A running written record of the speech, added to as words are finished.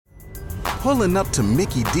Pulling up to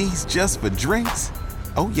Mickey D's just for drinks?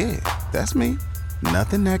 Oh yeah, that's me.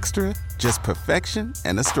 Nothing extra, just perfection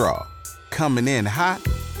and a straw. Coming in hot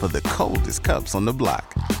for the coldest cups on the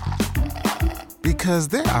block. Because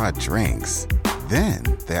there are drinks. Then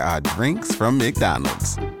there are drinks from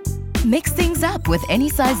McDonald's. Mix things up with any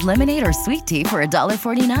size lemonade or sweet tea for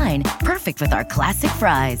 $1.49. Perfect with our classic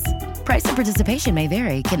fries. Price and participation may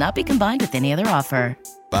vary. Cannot be combined with any other offer.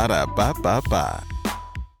 Ba-da-ba-ba-ba.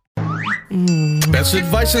 Best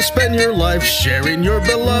advice to spend your life sharing your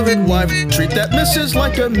beloved wife. Treat that missus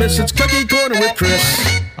like a miss. It's Cookie Corner with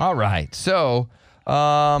Chris. All right. So,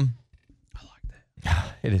 I like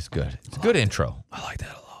that. It is good. It's a good intro. I like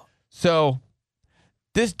that a lot. So,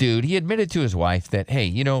 this dude, he admitted to his wife that, hey,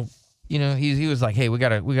 he was like, hey, we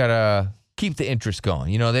gotta keep the interest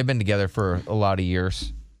going. You know, they've been together for a lot of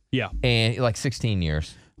years. Yeah. And like 16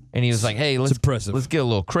 years. And he was like, hey, let's get a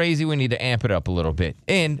little crazy. We need to amp it up a little bit.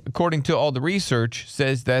 And according to all the research,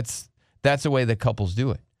 says that's the way that couples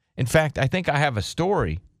do it. In fact, I think I have a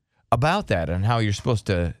story about that and how you're supposed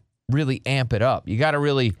to really amp it up. You got to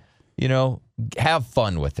really, have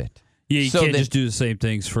fun with it. Yeah, you can't just do the same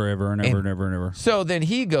things forever and ever and ever and ever. So then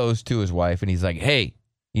he goes to his wife and he's like, hey,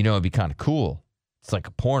 it'd be kind of cool. It's like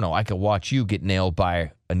a porno. I could watch you get nailed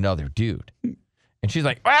by another dude. And she's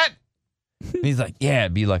like, what? And he's like, yeah,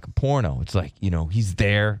 it'd be like a porno. It's like, he's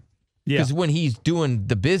there. Yeah. Because when he's doing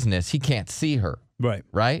the business, he can't see her. Right.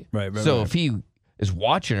 Right? Right. So if he is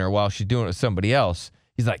watching her while she's doing it with somebody else,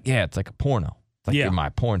 he's like, yeah, it's like a porno. It's like you're my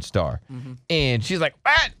porn star. Mm-hmm. And she's like,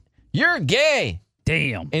 what? You're gay.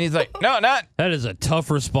 Damn. And he's like, no, not. That is a tough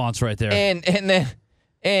response right there.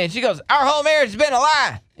 And she goes, our whole marriage has been a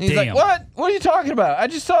lie. And he's like, what? What are you talking about? I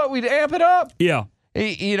just thought we'd amp it up. Yeah.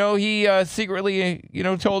 He secretly,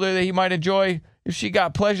 told her that he might enjoy if she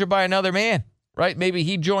got pleasure by another man, right? Maybe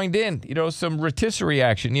he joined in, some rotisserie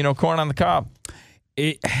action, corn on the cob.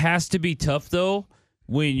 It has to be tough, though,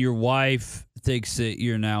 when your wife thinks that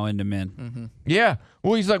you're now into men. Mm-hmm. Yeah.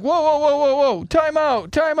 Well, he's like, whoa. Time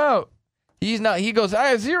out. He goes, I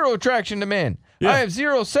have zero attraction to men. Yeah. I have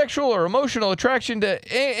zero sexual or emotional attraction to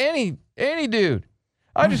any dude.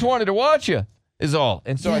 I just wanted to watch you, is all.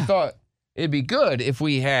 And so I thought, it'd be good if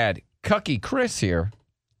we had Cucky Chris here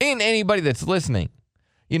and anybody that's listening.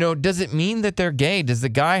 Does it mean that they're gay? Does the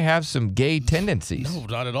guy have some gay tendencies? No,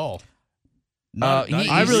 not at all.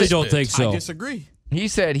 I really don't think so. I disagree. He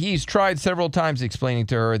said he's tried several times explaining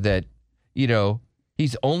to her that,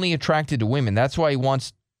 he's only attracted to women. That's why he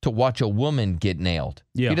wants to watch a woman get nailed.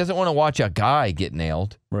 Yeah. He doesn't want to watch a guy get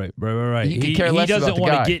nailed. Right. He doesn't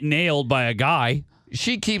want to get nailed by a guy.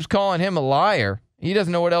 She keeps calling him a liar. He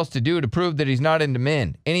doesn't know what else to do to prove that he's not into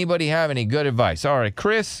men. Anybody have any good advice? All right,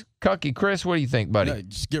 Chris, Cucky Chris, what do you think, buddy? No,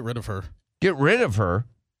 just get rid of her. Get rid of her?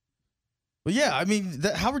 Well, yeah, I mean,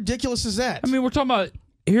 how ridiculous is that? I mean, we're talking about,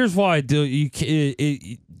 here's why I do.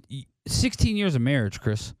 16 years of marriage,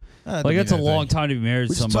 Chris. That's a long time to be married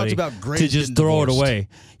to somebody to just throw it away.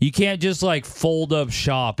 You can't just fold up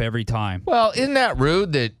shop every time. Well, isn't that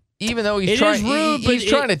rude that even though he's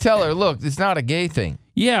trying to tell her, look, it's not a gay thing.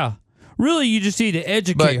 Yeah. Really, you just need to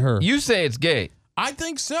educate her. You say it's gay. I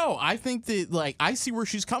think so. I think that, I see where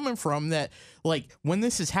she's coming from, that, when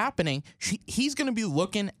this is happening, he's going to be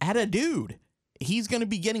looking at a dude. He's going to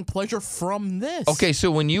be getting pleasure from this. Okay, so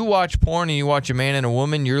when you watch porn and you watch a man and a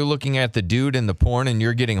woman, you're looking at the dude in the porn and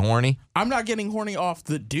you're getting horny? I'm not getting horny off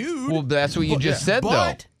the dude. Well, that's what you just said,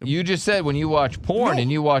 though. You just said when you watch porn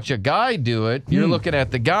and you watch a guy do it, you're looking at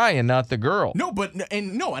the guy and not the girl. No,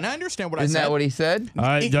 and I understand what I said. Isn't that what he said?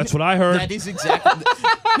 That's what I heard. That is exactly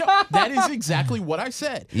that is exactly what I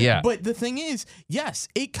said. Yeah. But the thing is, yes,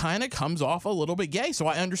 it kind of comes off a little bit gay, so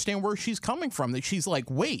I understand where she's coming from. That she's like,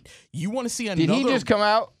 wait, you want to see another... Did he just come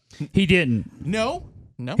out? He didn't. No.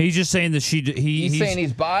 He's just saying that he's saying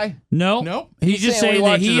he's bi? No. He's just saying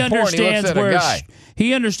that he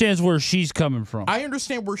understands where she's coming from. I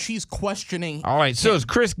understand where she's questioning. All right, so is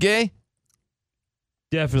Chris gay?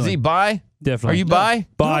 Definitely. Is he bi? Definitely. Are you bi?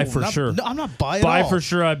 Bi for sure. No, I'm not bi at all. Bi for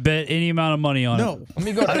sure. I bet any amount of money on it. Let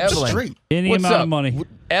me go to Evelyn. Straight. Any amount of money.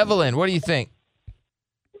 Evelyn, what do you think?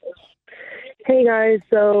 Hey, guys.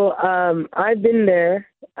 So I've been there.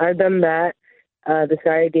 I've done that. This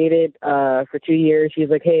guy I dated for 2 years. He's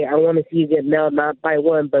like, hey, I want to see you get nailed not by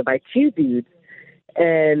one, but by two dudes.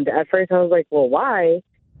 And at first I was like, well, why?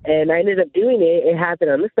 And I ended up doing it. It happened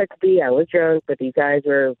unexpectedly. I was drunk, but these guys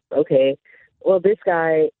were okay. Well, the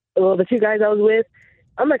two guys I was with,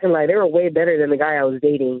 I'm not going to lie, they were way better than the guy I was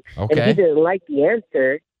dating. Okay. And he didn't like the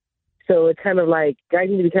answer. So it's kind of like guys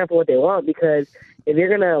need to be careful what they want, because if you're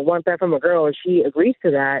going to want that from a girl and she agrees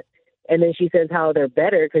to that, And then she says how they're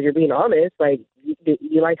better because you're being honest. Like,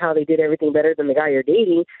 you like how they did everything better than the guy you're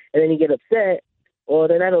dating, and then you get upset. Well,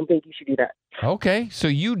 then I don't think you should do that. Okay, so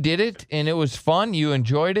you did it, and it was fun? You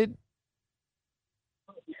enjoyed it?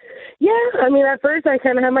 Yeah, I mean, at first I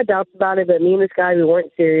kind of had my doubts about it, but me and this guy, we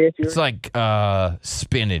weren't serious. It's like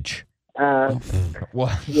spinach.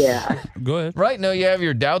 Well, yeah. Go ahead. Right? No, you have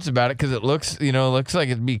your doubts about it because it looks like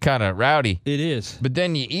it'd be kind of rowdy. It is. But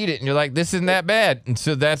then you eat it, and you're like, this isn't that bad. And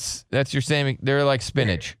so that's your saying. They're like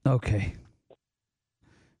spinach. Okay.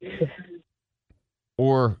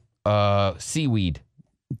 Or seaweed.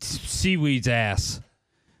 Seaweed's ass.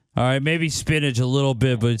 All right, maybe spinach a little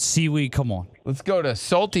bit, but seaweed, come on. Let's go to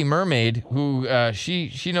Salty Mermaid, who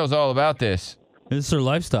she knows all about this. This is her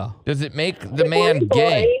lifestyle. Does it make the man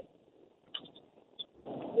gay?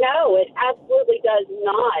 No, it absolutely does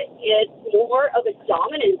not. It's more of a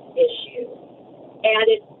dominance issue, and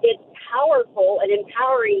it's powerful and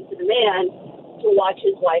empowering to the man to watch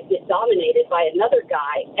his wife get dominated by another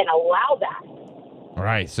guy and allow that. All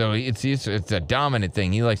right, so it's a dominant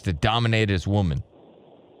thing. He likes to dominate his woman.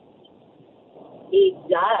 He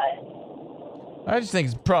does. I just think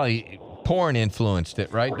it's probably porn influenced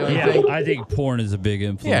it, right? Don't you think? I think porn is a big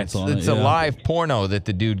influence on it. It's a live porno that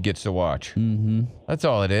the dude gets to watch. Mm-hmm. That's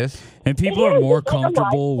all it is. And people are more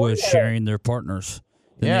comfortable with sharing their partners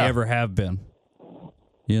than they ever have been.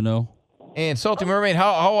 You know? And Salty Mermaid,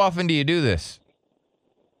 how often do you do this?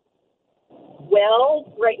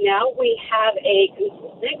 Well, right now we have a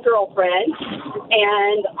consistent girlfriend,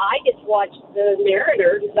 and I get to watch the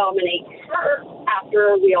Mariner dominate her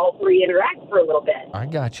after we all three interact for a little bit. I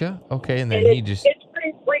gotcha. Okay, and then it's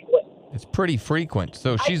pretty frequent. It's pretty frequent,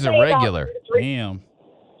 so she's a regular. Damn.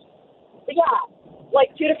 Yeah,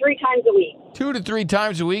 like 2 to 3 times a week. 2 to 3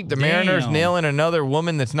 times a week, the Mariner's nailing another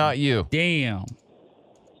woman that's not you. Damn.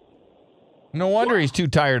 No wonder he's too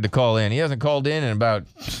tired to call in. He hasn't called in about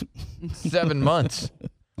 7 months.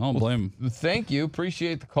 I don't blame him. Thank you.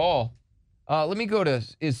 Appreciate the call. Let me go to,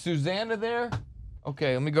 is Susanna there?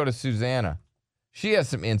 Okay, let me go to Susanna. She has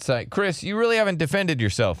some insight. Chris, you really haven't defended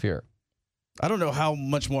yourself here. I don't know how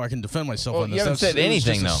much more I can defend myself on this. You haven't said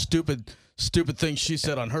anything, though. Stupid thing she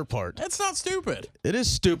said on her part. That's not stupid. It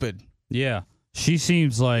is stupid. Yeah. She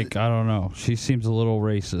seems like, I don't know, she seems a little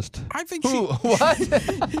racist. I think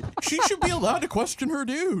she should be allowed to question her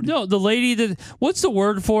dude. No, the lady that, what's the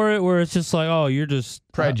word for it where it's just like, oh, you're just...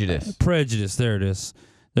 Prejudice. Prejudice, there it is.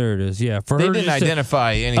 There it is, yeah. For they her didn't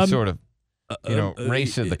identify any sort of,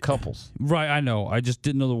 race of the couples. Right, I know. I just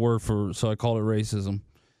didn't know the word for, so I called it racism.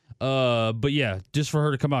 But yeah, just for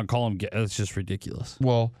her to come out and call him gay, that's just ridiculous.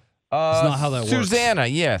 Well, it's not how that works. Susanna,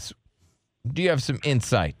 yes. Do you have some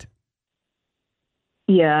insight?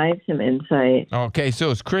 Yeah, I have some insight. Okay, so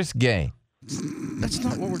is Chris gay? That's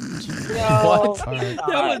not what we're... No, What?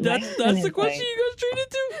 Right. That's the question you go straight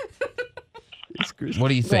into? What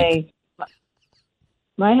do you think? Like,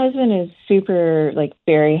 my husband is super,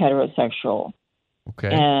 very heterosexual. Okay.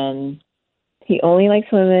 And he only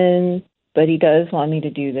likes women, but he does want me to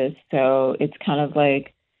do this. So it's kind of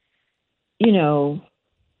like, he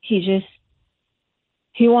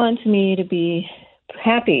wants me to be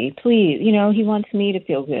happy, please. He wants me to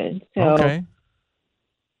feel good. So, okay.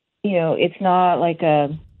 It's not like a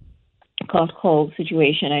cuckold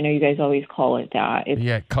situation. I know you guys always call it that.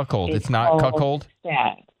 Cuckold. It's not cuckold?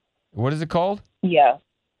 Stag. What is it called? Yeah.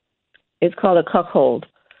 It's called a cuckold.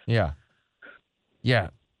 Yeah. Yeah.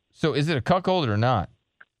 So is it a cuckold or not?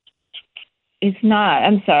 It's not.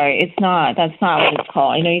 I'm sorry. It's not. That's not what it's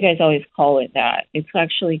called. I know you guys always call it that. It's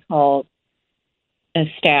actually called a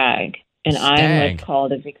stag. And I'm what's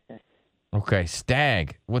called a vixen. Okay,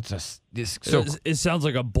 stag. What's it sounds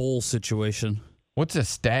like a bull situation. What's a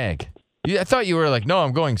stag? I thought you were like, no,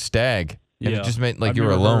 I'm going stag. And it just meant like you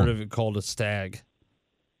were alone. I've never heard of it called a stag.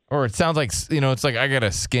 Or it sounds like, it's like I got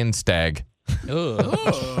a skin stag.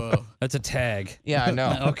 Ugh. That's a tag. Yeah, I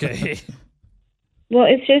know. Okay. Well,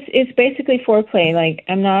 it's basically foreplay.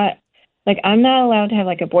 I'm not allowed to have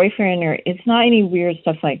a boyfriend, or it's not any weird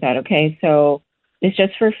stuff like that. Okay. So it's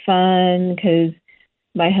just for fun because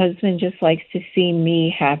my husband just likes to see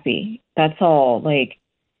me happy. That's all.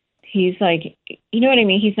 He's like, you know what I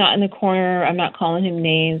mean? He's not in the corner. I'm not calling him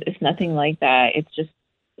names. It's nothing like that.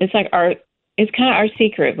 It's kind of our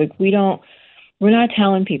secret. We're not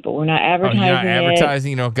telling people. We're not advertising. You're not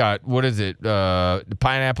advertising. What is it?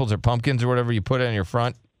 Pineapples or pumpkins or whatever you put on your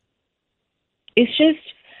front. It's just,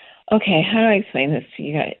 okay. How do I explain this to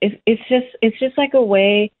you guys? It's just like a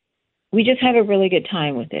way. We just have a really good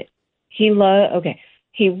time with it. He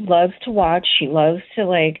loves to watch. He loves to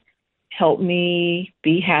help me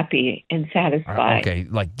be happy and satisfied. Okay,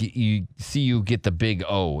 like you get the big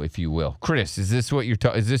O, if you will. Chris, is this what you're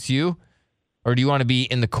talking? Is this you? Or do you want to be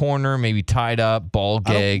in the corner, maybe tied up, ball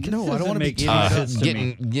gag? No, I don't want to be tied up.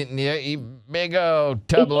 Getting big O,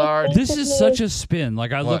 tub large. This is such a spin.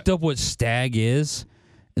 Like, I looked up what stag is,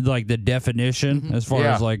 like the definition, as far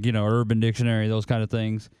as like, Urban Dictionary, those kind of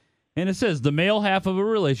things. And it says the male half of a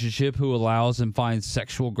relationship who allows and finds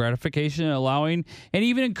sexual gratification, allowing and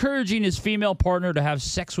even encouraging his female partner to have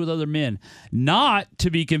sex with other men. Not to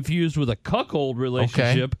be confused with a cuckold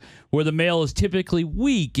relationship where the male is typically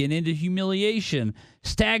weak and into humiliation.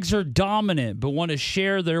 Stags are dominant but want to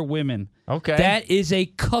share their women. Okay. That is a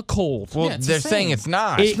cuckold. Well, they're saying it's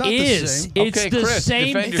not. It is. It's the Chris,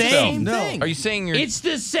 same defend thing. yourself. No. Are you saying you're... It's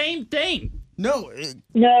the same thing. No, it's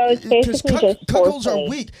basically just cuckolds foreplay. are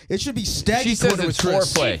weak. It should be staggy. She says it's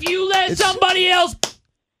foreplay. If you let somebody else,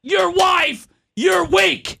 your wife, you're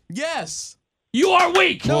weak. Yes. You are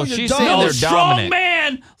weak. Well, she's saying they're strong dominant.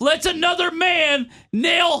 man lets another man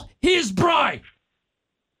nail his bride.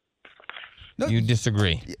 No, you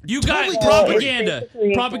disagree. You got propaganda.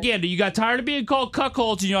 Propaganda. You got tired of being called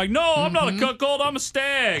cuckolds, and you're like, no, I'm not a cuckold. I'm a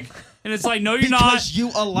stag. And it's like, no, you're not. Because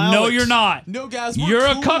you allow No, it. you're not. No, guys, You're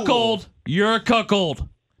cool. a cuckold. You're a cuckold.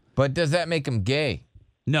 But does that make him gay?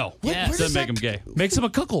 No. Where Doesn't does make him gay. Makes him a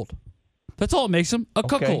cuckold. That's all it makes him. A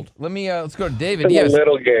cuckold. Let me, let's go to David. He's Yes. a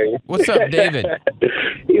little gay. What's up, David?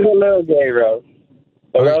 He's a little gay, bro.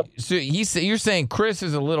 Hello? So you're saying Chris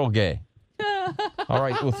is a little gay. All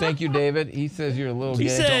right. Well, thank you, David. He says you're a little gay. He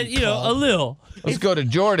said, a little. Let's go to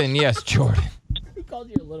Jordan. Yes, Jordan. He called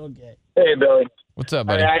you a little gay. Hey, Billy. What's up,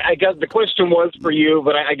 buddy? I guess the question was for you,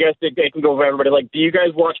 but I guess it can go for everybody. Like, do you guys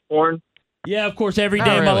watch porn? Yeah, of course, every Not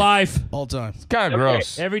day of my really. life. All time. It's kind of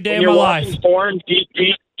gross. Every day When of you're my watching life. porn, do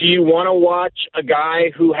you want to watch a guy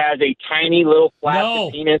who has a tiny little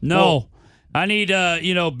flaccid penis? No. I need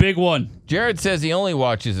big one. Jared says he only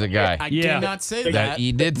watches a guy. I did not say that.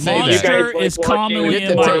 He did say Monster that. is commonly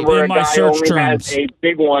Get in the term where my a guy search only terms. has a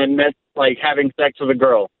big one that's like having sex with a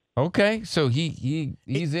girl. Okay, so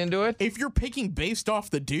he's into it. If you're picking based off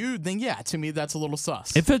the dude, then yeah, to me that's a little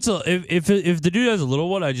sus. If the dude has a little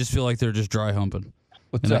one, I just feel like they're just dry humping.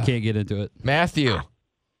 What's and up? I can't get into it. Matthew.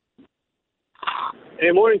 Hey,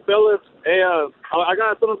 morning, fellas. Hey, I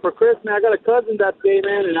got something for Chris, man. I got a cousin that's gay,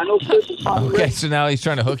 man, and I know Chris is popular. Okay, so now he's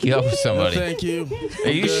trying to hook you up with somebody. Thank you. Are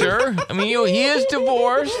you sure? I mean, he is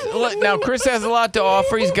divorced. Now, Chris has a lot to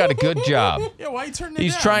offer. He's got a good job. Yeah, why you turning it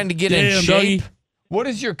He's down? trying to get in Damn, shape. doggy. What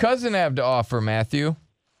does your cousin have to offer, Matthew?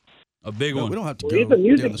 A big No, one. we don't have to Well, he's go a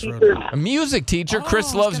music down this teacher. road. A music teacher. Oh, Chris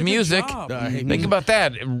he's loves got a good music. job. I hate Think about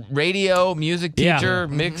that. Radio, music Yeah. teacher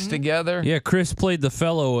mixed together. Yeah, Chris played the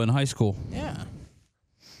fellow in high school. Yeah.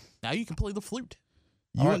 Now you can play the flute.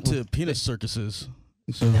 You went to penis circuses.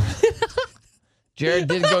 So Jared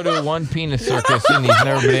did go to one penis circus, and he's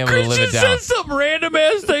never been able to Chris live it just down. said some random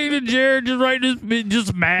ass thing to Jared, just right,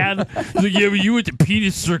 just mad. He's like, yeah, but you went to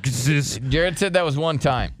penis circuses. Jared said that was one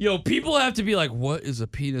time. Yo, people have to be like, what is a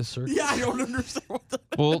penis circus? Yeah, I don't understand what that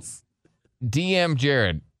Well, is. DM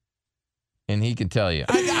Jared, and he can tell you.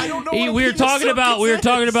 I don't know. Hey, what a we were penis talking about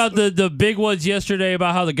circus is. the big ones yesterday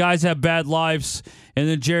about how the guys have bad lives, and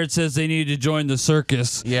then Jared says they need to join the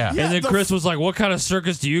circus. Yeah. And then Chris was like, "What kind of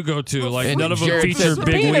circus do you go to? Like And none of them Jared feature says,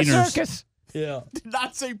 big "Penis wieners." circus. Yeah. Did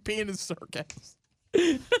not say penis circus.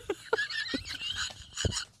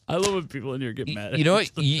 I love when people in here get mad. You know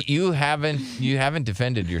what? You haven't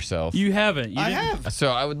defended yourself. You haven't. I have. So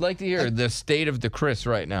I would like to hear the state of the Chris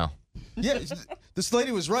right now. Yeah, this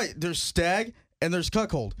lady was right. There's stag and there's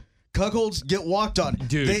cuckold. Cuckolds get walked on.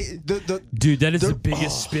 Dude. Dude, that is the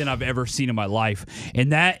biggest spin I've ever seen in my life.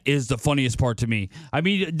 And that is the funniest part to me. I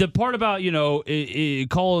mean, the part about,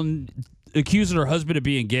 accusing her husband of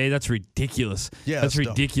being gay, that's ridiculous. Yeah, that's that's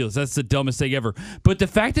dumb. ridiculous. That's the dumbest thing ever. But the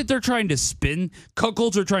fact that they're trying to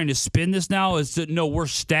cuckolds are trying to spin this now is that, no, we're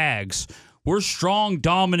stags. We're strong,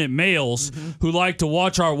 dominant males who like to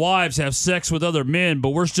watch our wives have sex with other men,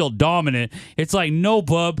 but we're still dominant. It's like, no,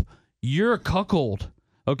 bub, you're a cuckold.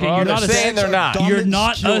 Okay, Oh, you're they're not saying they're not. You're Dominant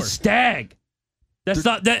not secure. a stag. That's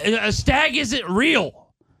not that. A stag isn't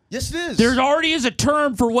real. Yes, it is. There already is a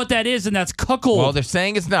term for what that is, and that's cuckold. Well, they're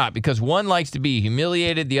saying it's not because one likes to be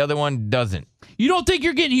humiliated, the other one doesn't. You don't think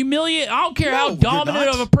you're getting humiliated? I don't care how you're dominant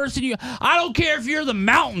not. of a person you. I don't care if you're the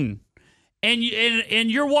mountain, and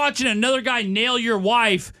you're watching another guy nail your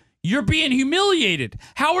wife. You're being humiliated.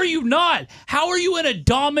 How are you not? How are you in a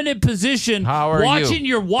dominant position How are watching you?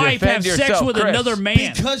 your wife Defend have sex yourself, with Chris. another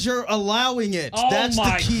man? Because you're allowing it. Oh That's the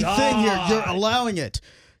my key thing here. You're God. allowing it.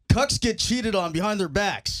 cucks get cheated on behind their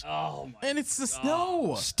backs. Oh my! And it's just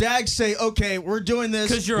no. Stags say, "Okay, we're doing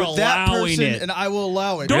this 'Cause you're with that allowing person, it. and I will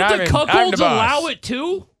allow it." Don't the I'm cuckolds the boss. allow it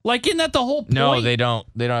too? Like, isn't that the whole point? No, they don't.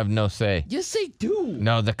 They don't have no say. Yes, they do.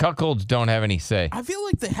 No, the cuckolds don't have any say. I feel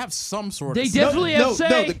like they have some sort They of say. definitely have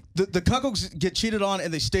say. No, the cuckolds get cheated on,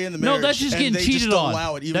 and they stay in the No, marriage. that's just and getting they cheated just on.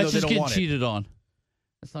 Allow it, even That's though just they don't getting want cheated on.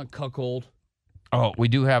 That's not cuckold. Oh, we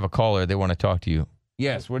do have a caller. They want to talk to you.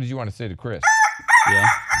 Yes. What did you want to say to Chris? Yeah.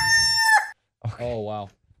 Okay. Oh wow.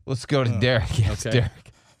 Let's go to Derek. Yes, okay. Derek.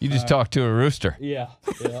 You just talked to a rooster. Yeah,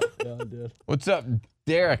 I did. What's up,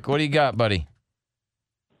 Derek? What do you got, buddy?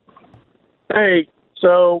 Hey,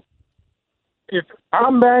 so if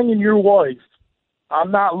I'm banging your wife,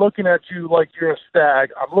 I'm not looking at you like you're a stag.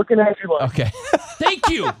 I'm looking at you like, Okay. Thank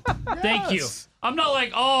you. Thank you. I'm not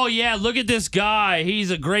like, oh yeah, look at this guy. He's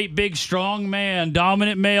a great, big, strong man,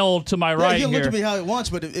 dominant male to my right he'll here. look at me how he wants,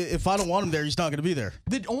 but if I don't want him there, he's not going to be there.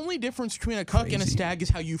 The only difference between a cuck and a stag is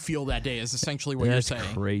how you feel that day. Is essentially what That's you're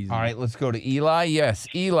saying. crazy. All right, let's go to Eli. Yes,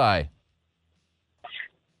 Eli.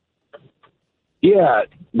 Yeah,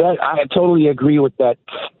 I totally agree with that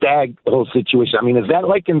stag whole situation. I mean, is that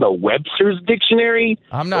like in the Webster's dictionary?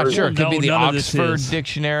 I'm not sure. It could No, be the none of this Oxford is.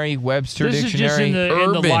 Dictionary, Webster This is Dictionary. just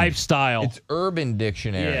in the lifestyle. It's Urban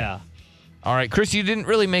Dictionary. Yeah. All right, Chris, you didn't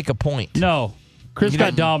really make a point. No. Chris You got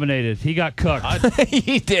didn't- dominated. He got cucked.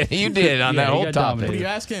 You did on Yeah, that he whole got topic. When you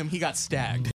ask him, he got stagged.